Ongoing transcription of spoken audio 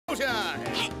time!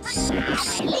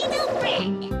 Little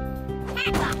friend!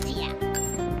 Hats off to ya!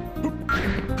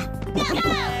 Go, go!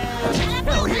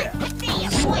 Hell yeah! See ya,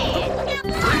 boy!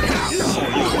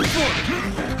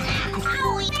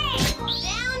 Owie!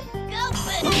 Down, go,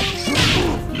 boom!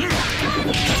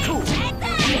 Cool! Heads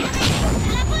up!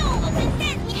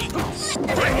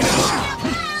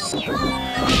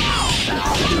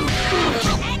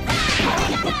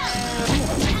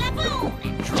 Boom!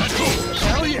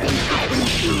 Hell yeah!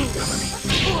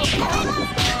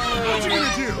 What you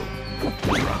gonna do?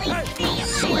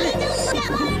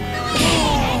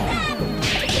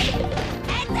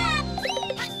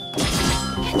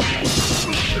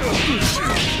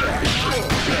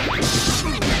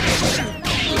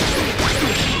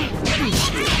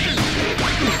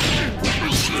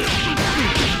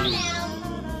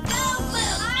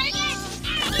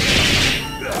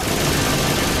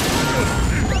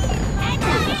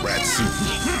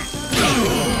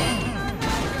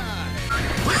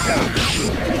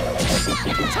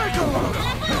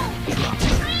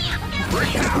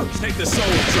 Take the soul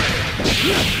train!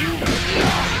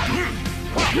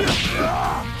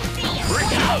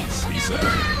 Brick house, he said.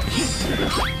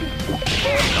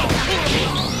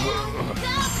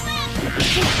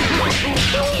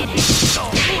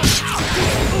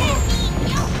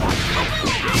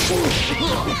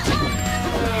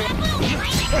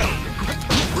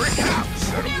 Brick house!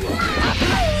 Brick house!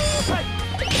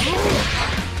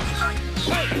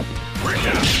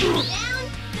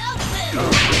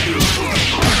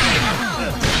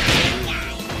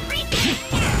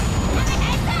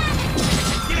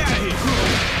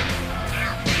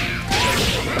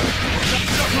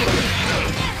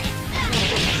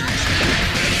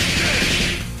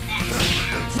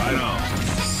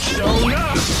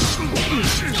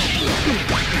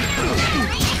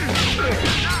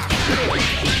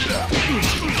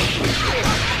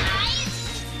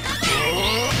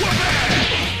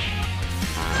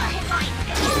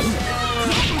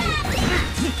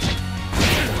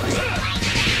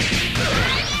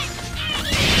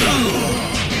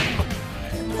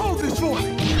 Hold this for me!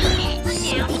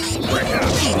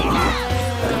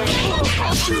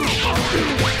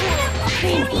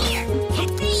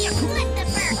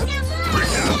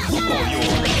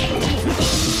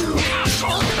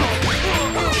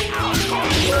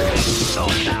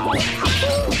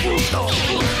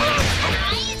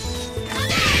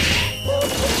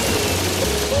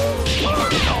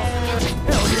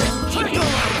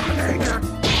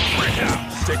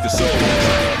 Take the soul.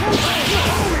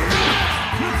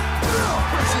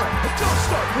 Don't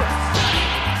start press!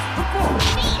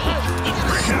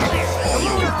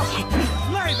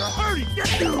 Laser, hurry!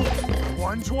 Get you!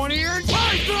 120 and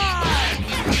time fly!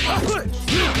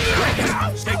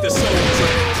 Take the soul.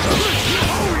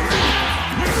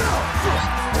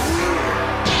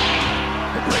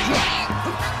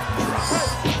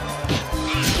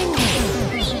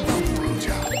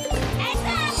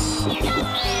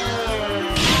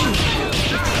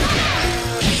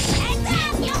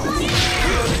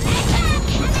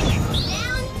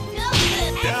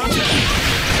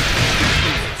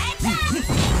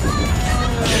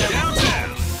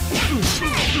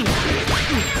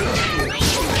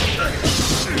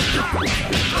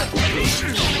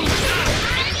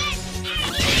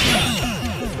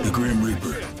 The Grim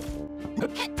Reaper.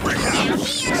 Brick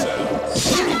house. Brick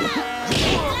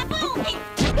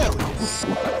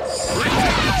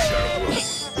house.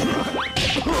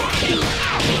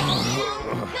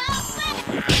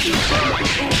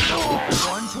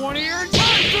 120 and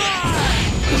time fly!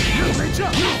 Reach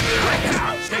up! Brick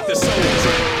house. Take the soul.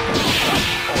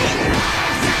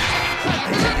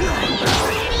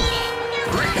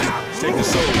 Brick house. Take the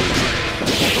soul.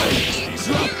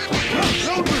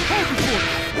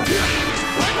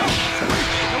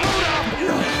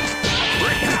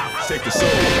 Take the soul.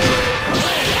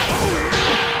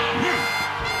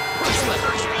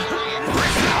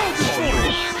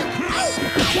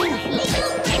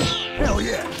 Hell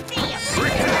yeah!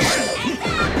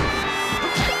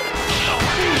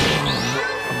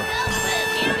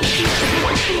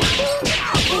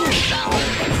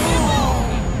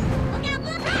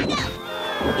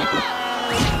 Go!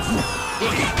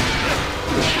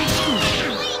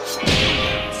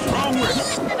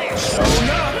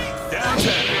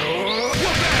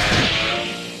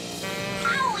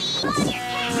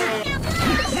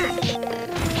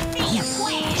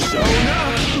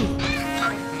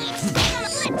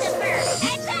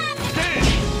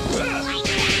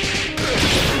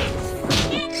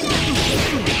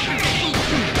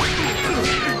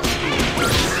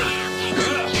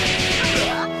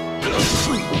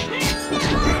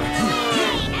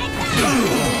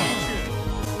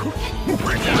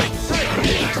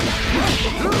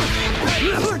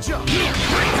 jump!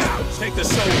 Take the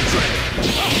soul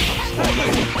train.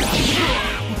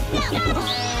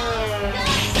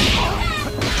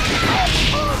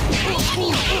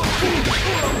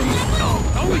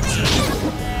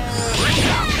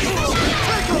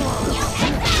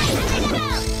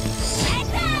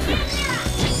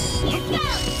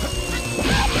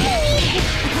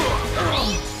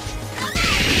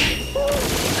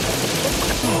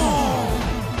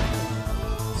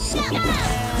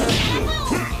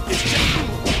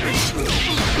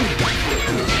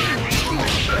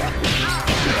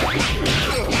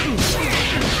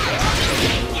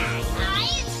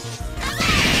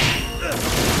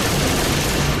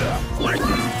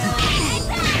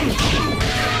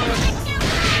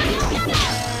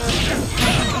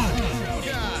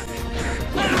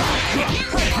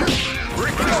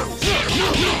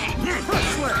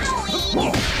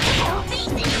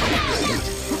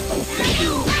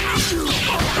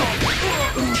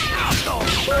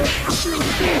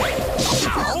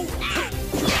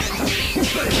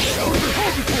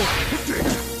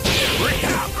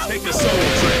 Take the soul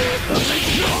train.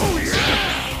 Oh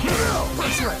yeah!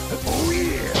 Press left. Oh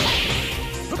yeah!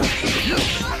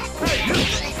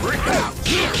 Break out.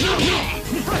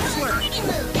 Press left.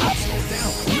 Slow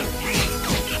down.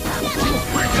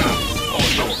 Break out.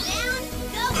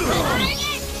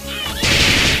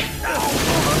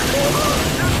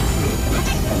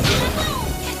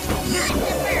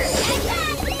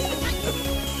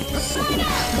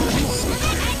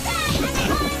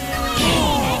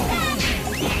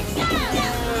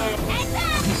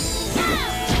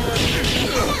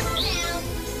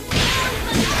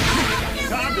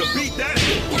 Time to beat that.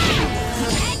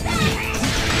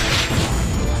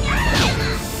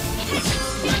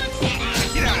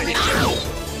 Get out of here.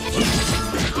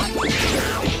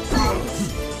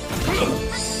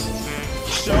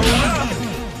 Show up.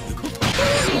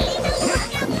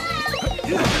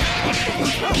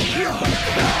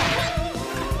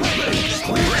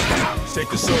 Take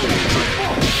the soul.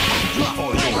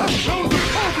 All yours.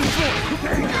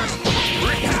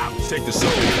 Take the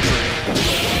soul.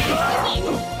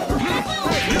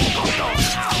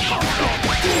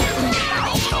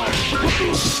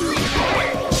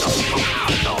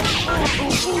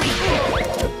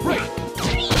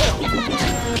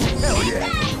 Hell yeah.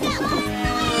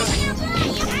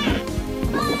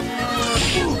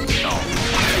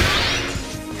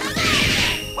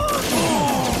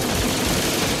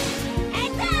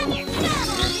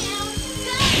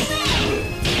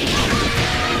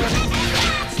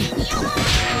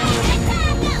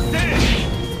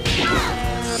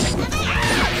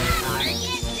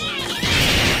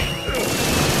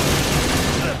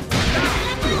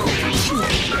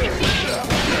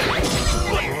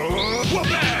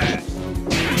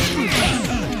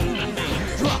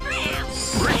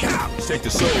 Take the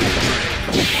soul. Break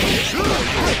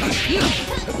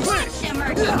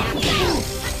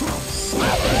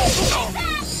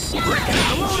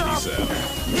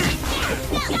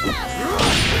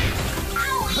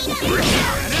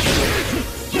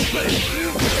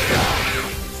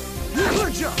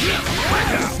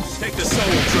it out. Take the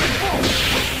soul train.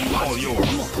 All yours.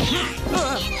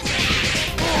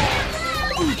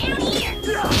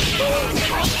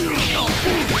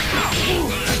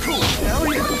 Hell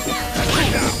yeah!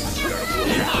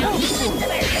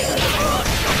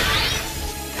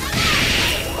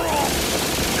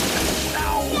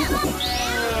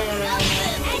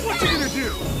 What you gonna do?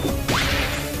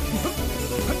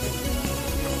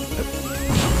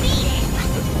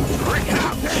 Break it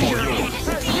out. All yours.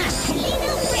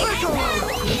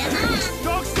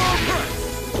 Dog star press!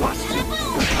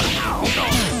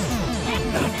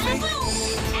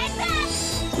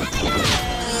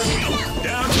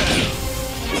 Downtown.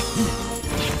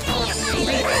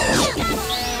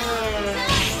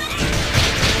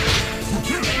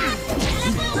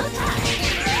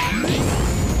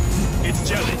 It's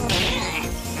jelly.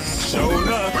 Showing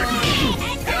up.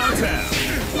 Downtown.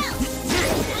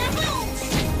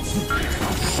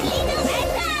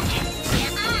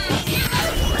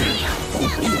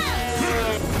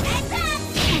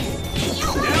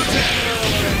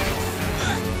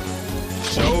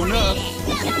 Showing up.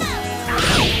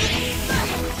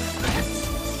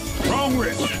 Wrong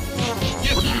wrist.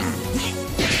 Yes.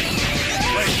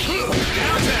 Wait.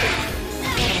 Downtown.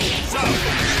 South.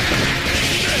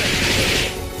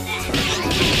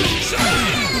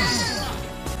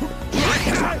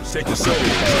 Take the soul.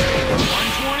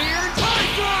 120 air time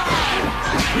drive!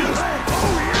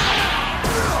 Oh yeah!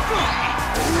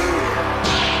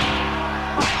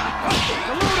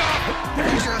 Load up!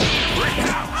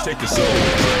 Take the soul.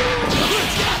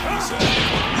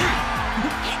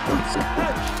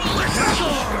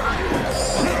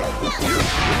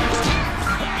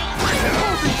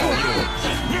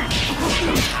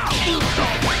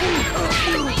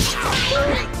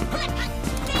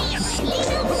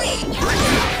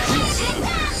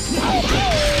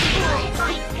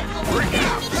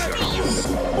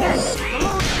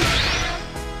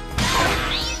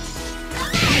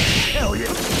 Hell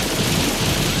yeah!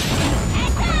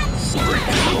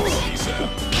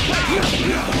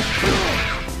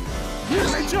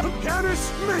 They jump counter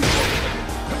me!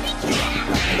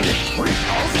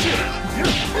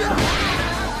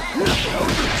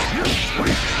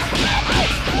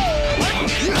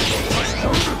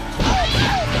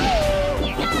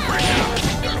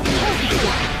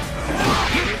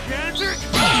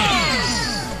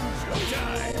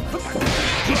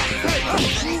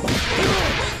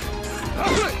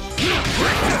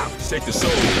 Take the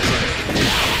soul train.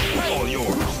 All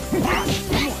yours.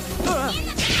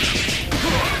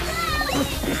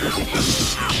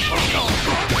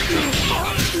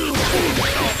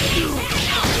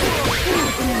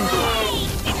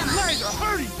 Legs are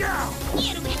hurting down!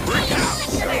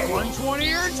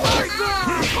 120 or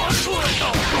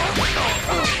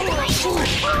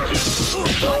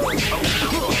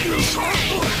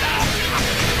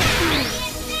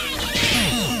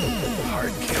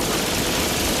Hard killer.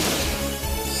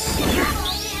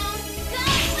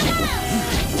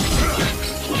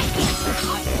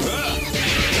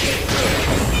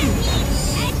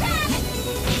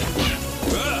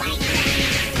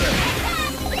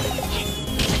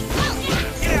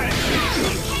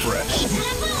 Fresh.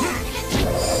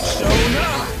 Showing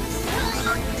up.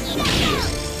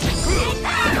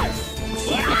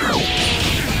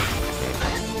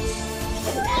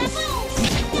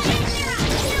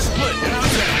 Split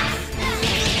downtown.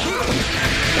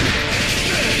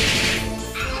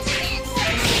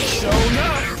 Showing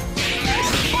up.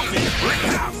 Brick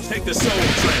out. Take the soul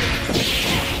train.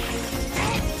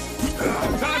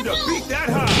 Time to beat that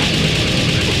high.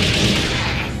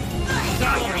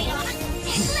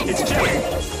 It's Jay.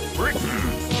 Brick.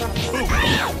 Boom.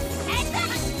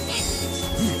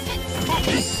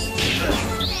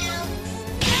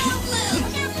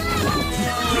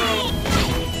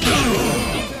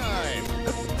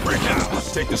 Brick out.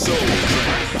 Take the soul train.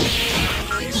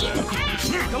 Peace out.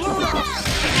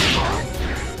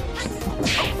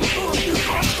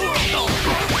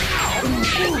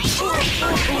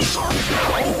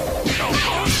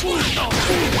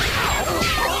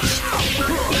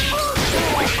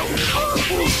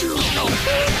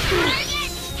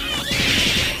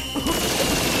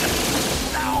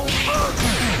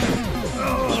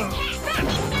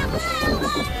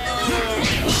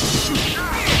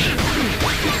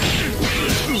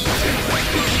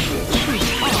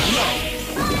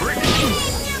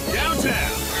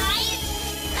 Downtown.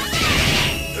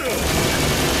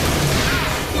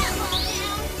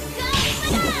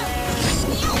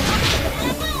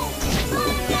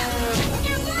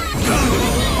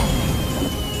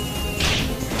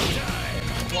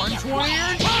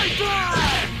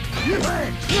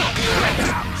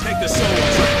 Take the soul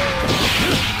train.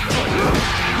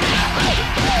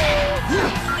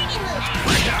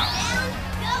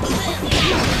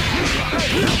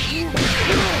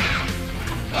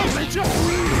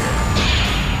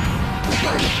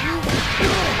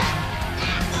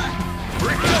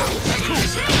 Break out. Break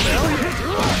out.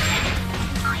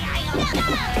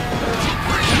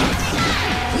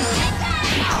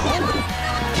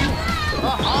 A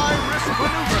high-risk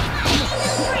maneuver!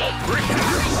 Break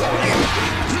out.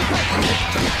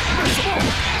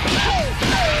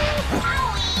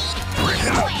 Break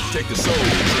out. Take the soul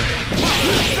train.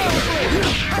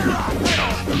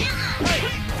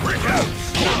 Break out.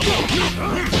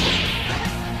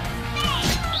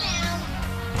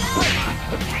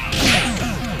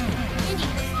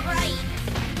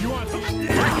 You want some? Break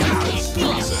out.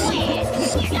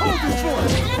 Hold this for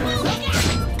us!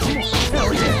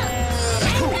 Hell yeah!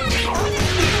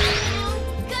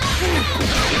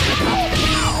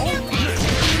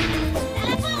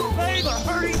 They are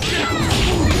hurting down!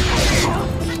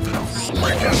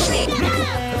 Break out.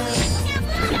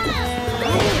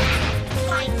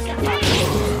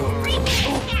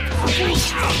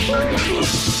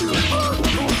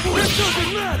 This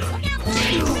doesn't matter!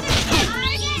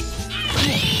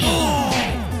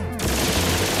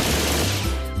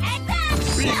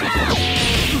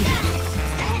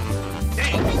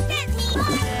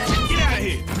 Get out of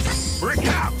here! Brick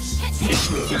house! Get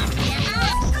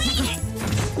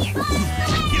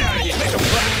out of here! Make a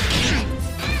flat!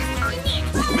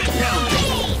 Midtown!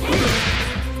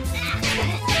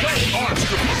 Play arms!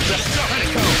 Let's go!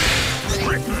 Honeycomb!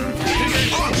 Brick!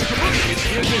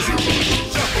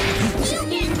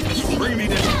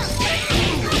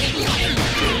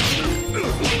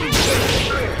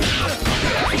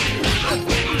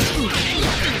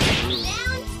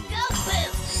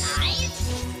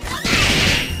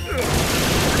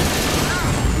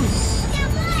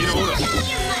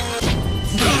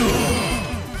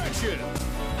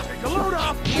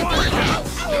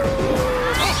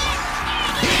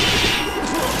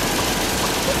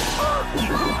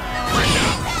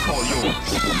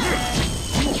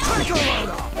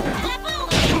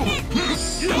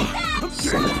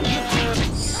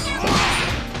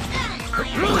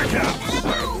 Break out!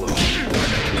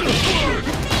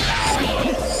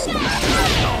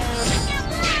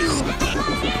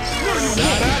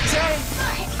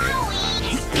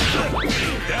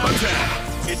 Downtown!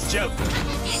 It's Jelly!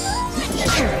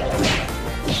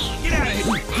 Get out of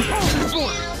here!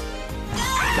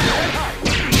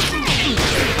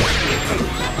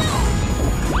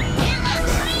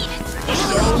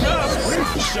 Showing up!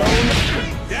 Showing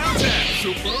up! Downtown!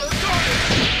 Super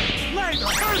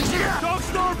Dog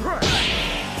star press!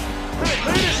 Hey,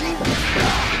 ladies!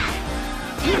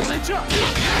 Let's jump!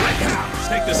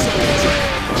 Take the soul train!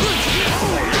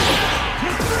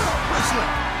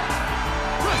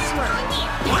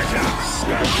 Break out!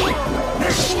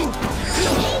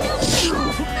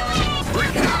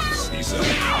 Break out! He said.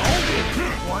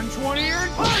 120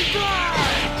 and Python!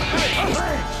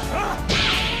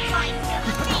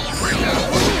 Break out!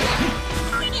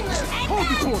 Hold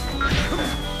the fort!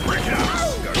 Break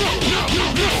out!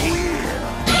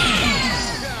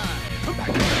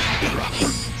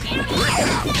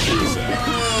 He said.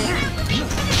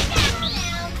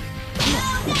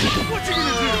 What you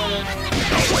gonna do?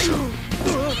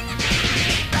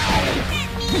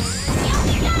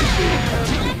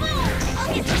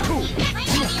 That's cool.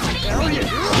 Hell yeah.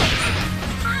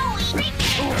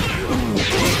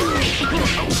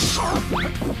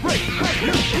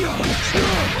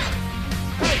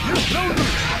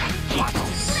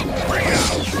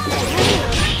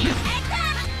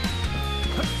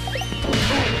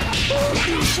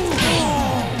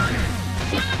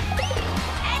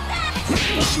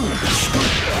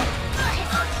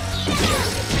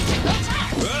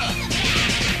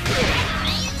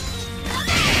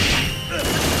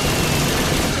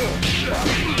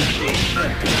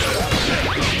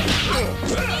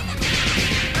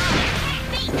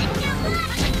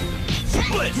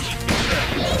 Split!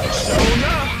 Showing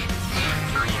up!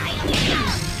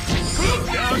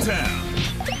 Downtown!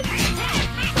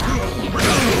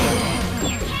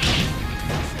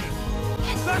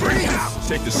 Break out!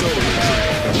 Take the soul train!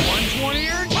 120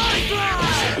 and Python!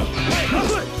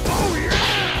 Oh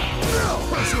yeah!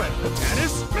 Press it.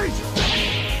 Tennis major.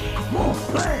 More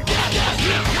play.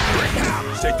 Break out!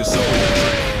 Take the soul train!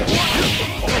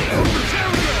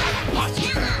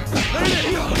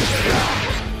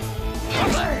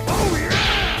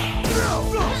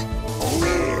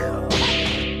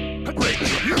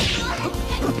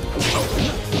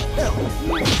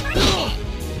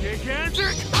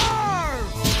 Gigantic arm!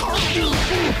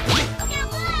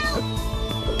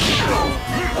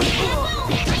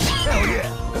 Hell yeah!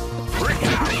 Break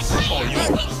out! All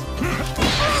yours!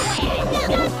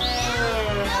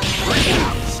 Break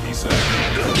out! He said.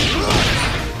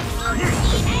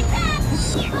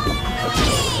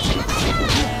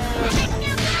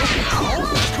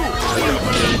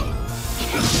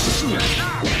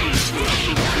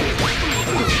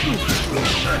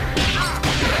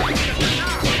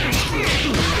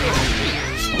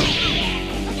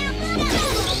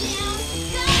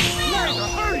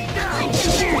 Hurry down!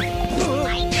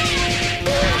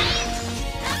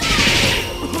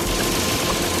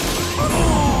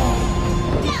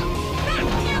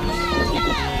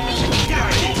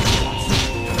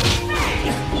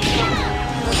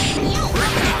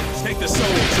 Take the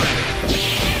soul train!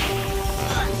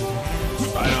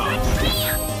 Right on!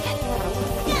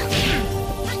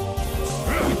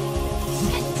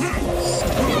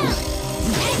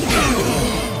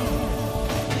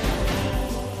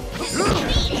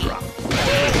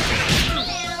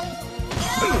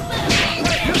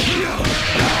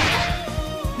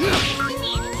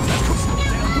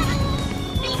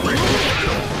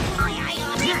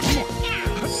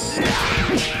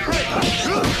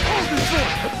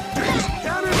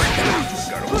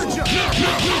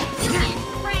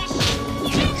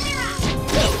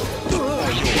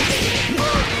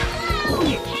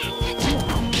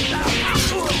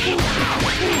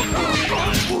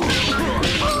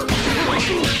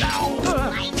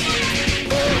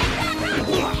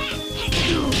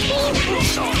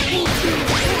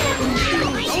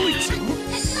 Only two.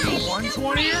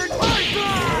 120 and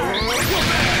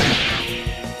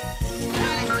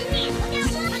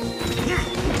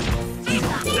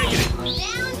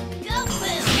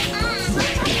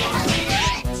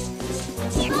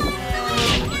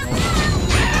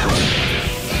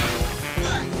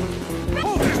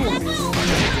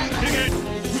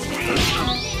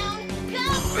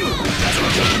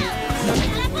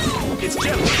It's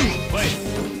Jelly! Wait!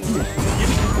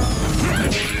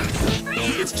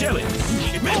 It's Jelly!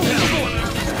 It meant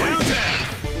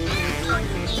downtown!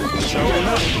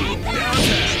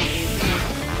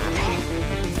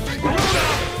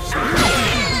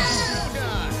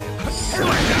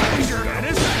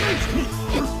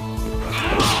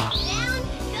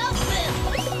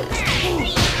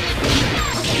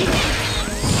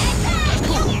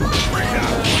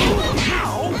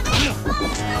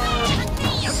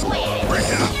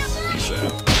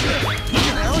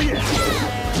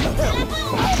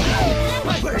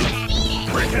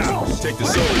 Take the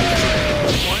soul.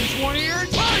 120 or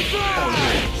time throw!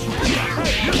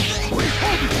 Wait,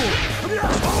 hold it for it!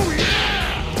 Oh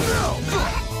yeah!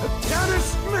 Countess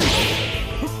me!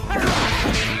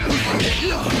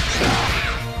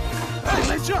 Hey,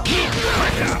 let's jump!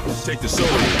 Take the soul.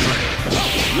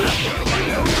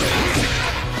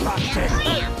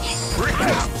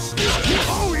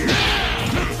 Oh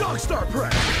yeah! Dog star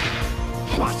press!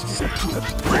 Watch this!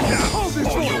 Hold it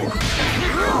for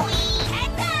it!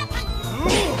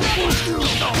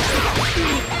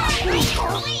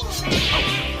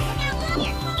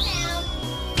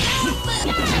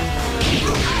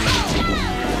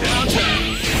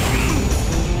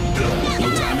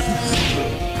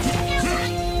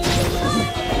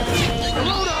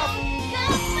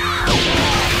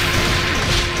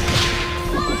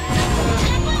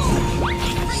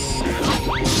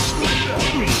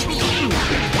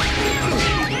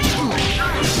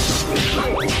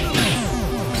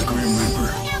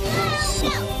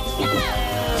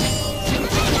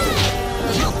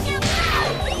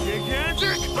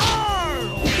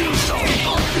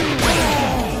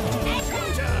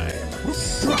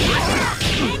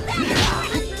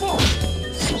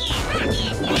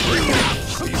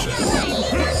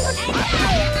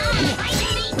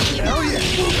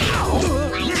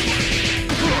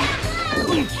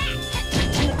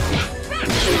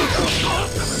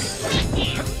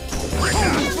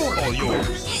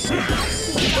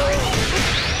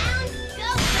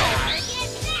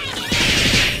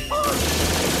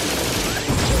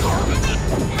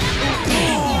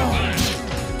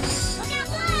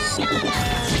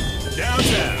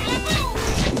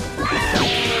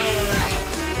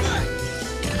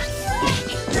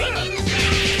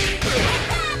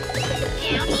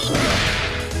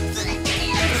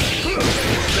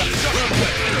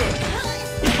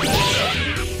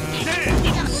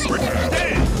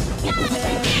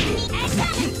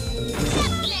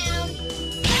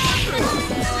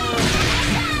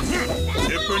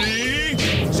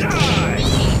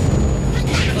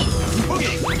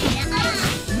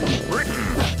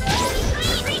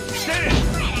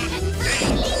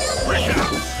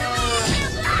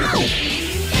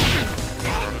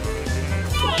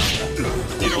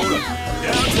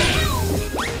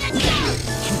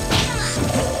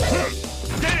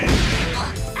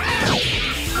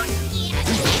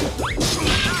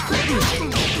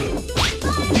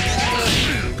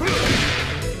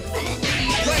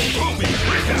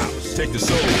 Take the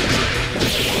soul.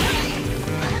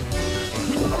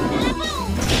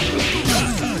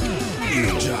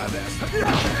 Jive ass.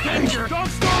 Danger! Dog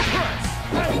star press!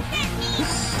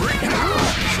 Break out.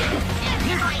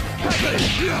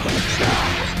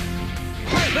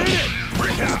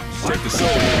 Break out. Take the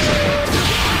soul.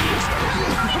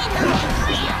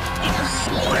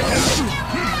 Break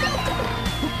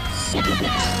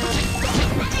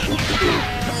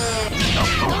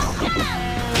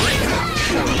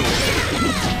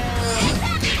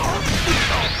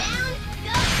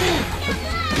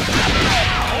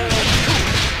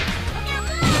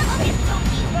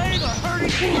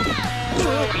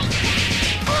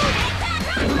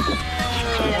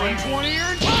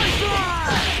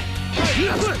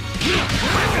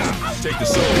Take the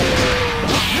soul.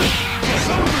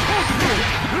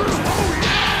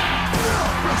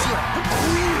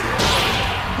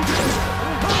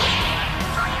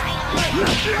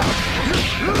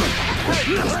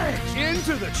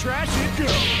 Into the trash it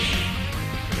goes.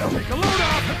 Now take a load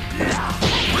off.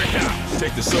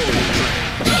 Take the soul.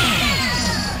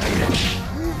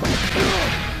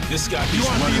 This guy keeps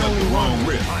running up the wrong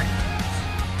rip.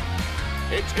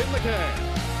 It's in the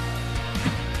can.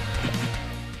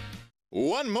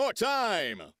 One more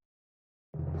time.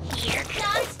 Here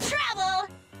comes trouble!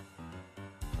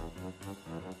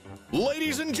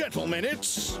 Ladies and gentlemen,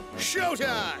 it's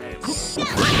showtime.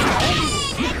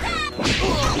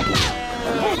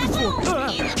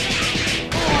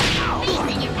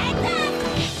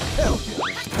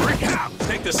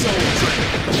 Take the soul.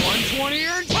 120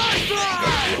 or time throw!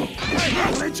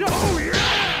 Oh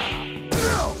yeah!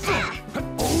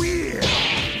 Oh yeah!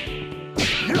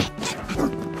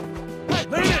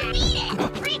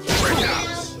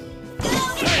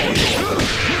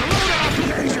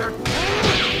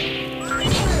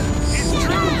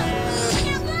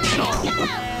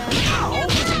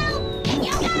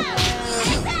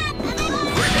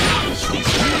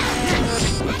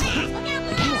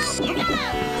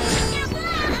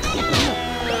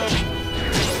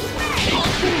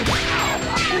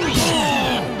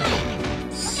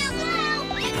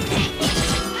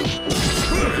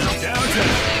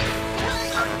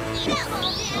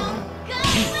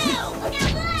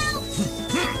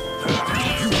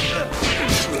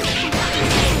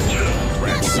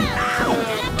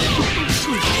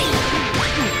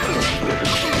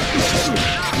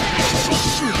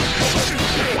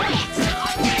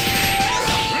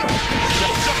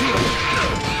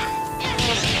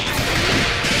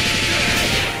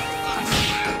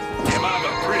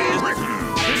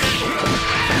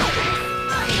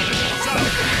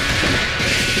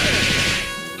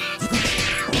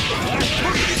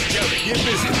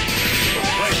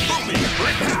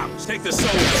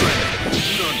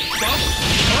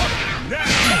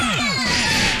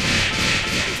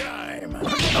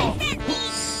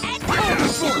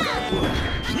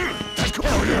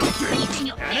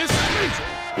 Anesthesia!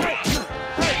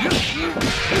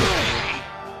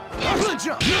 Good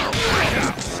job!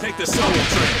 Take the solo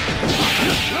train.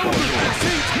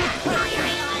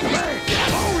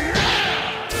 Oh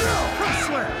yeah! Press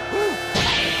slam!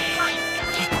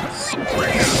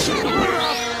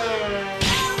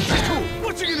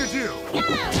 What you gonna do?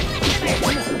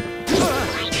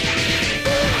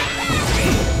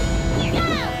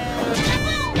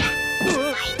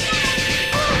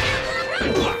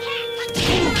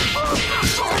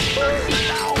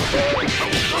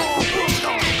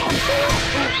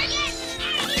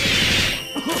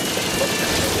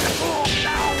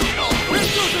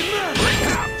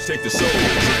 Take the solo train.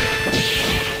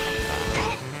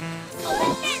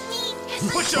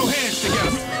 Put your hands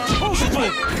together.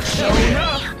 Show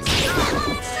enough.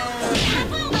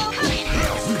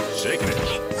 Shaking it.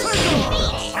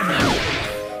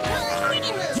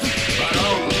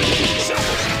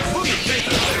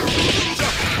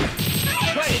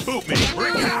 Boot me.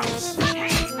 Brick house.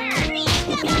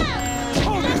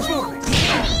 Hold it for me!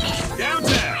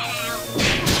 Downtown.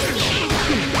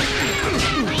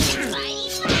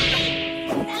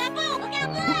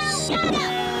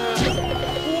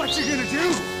 What you gonna do?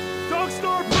 Dog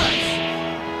star press!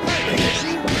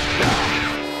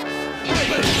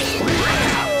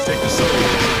 Take the solo.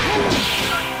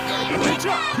 Good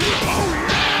job!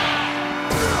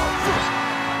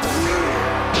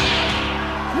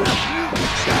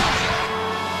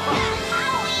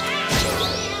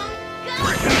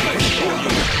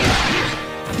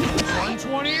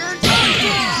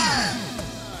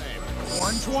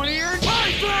 $120 earned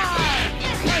Python!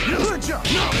 Good job!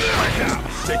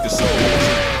 Take the solo.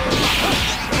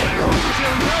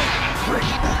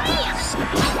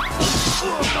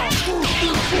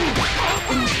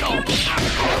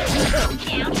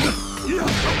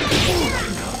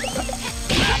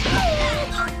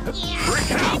 Brick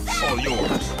house. All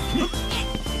yours.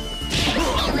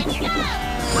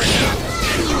 Brick house.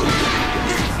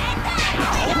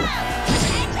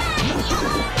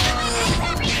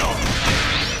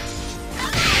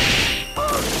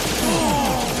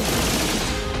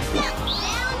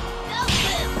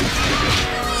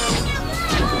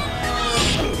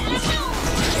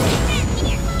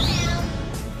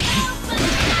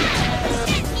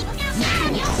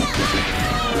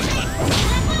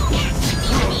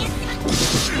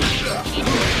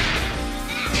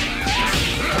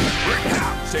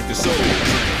 Take the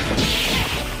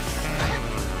solo.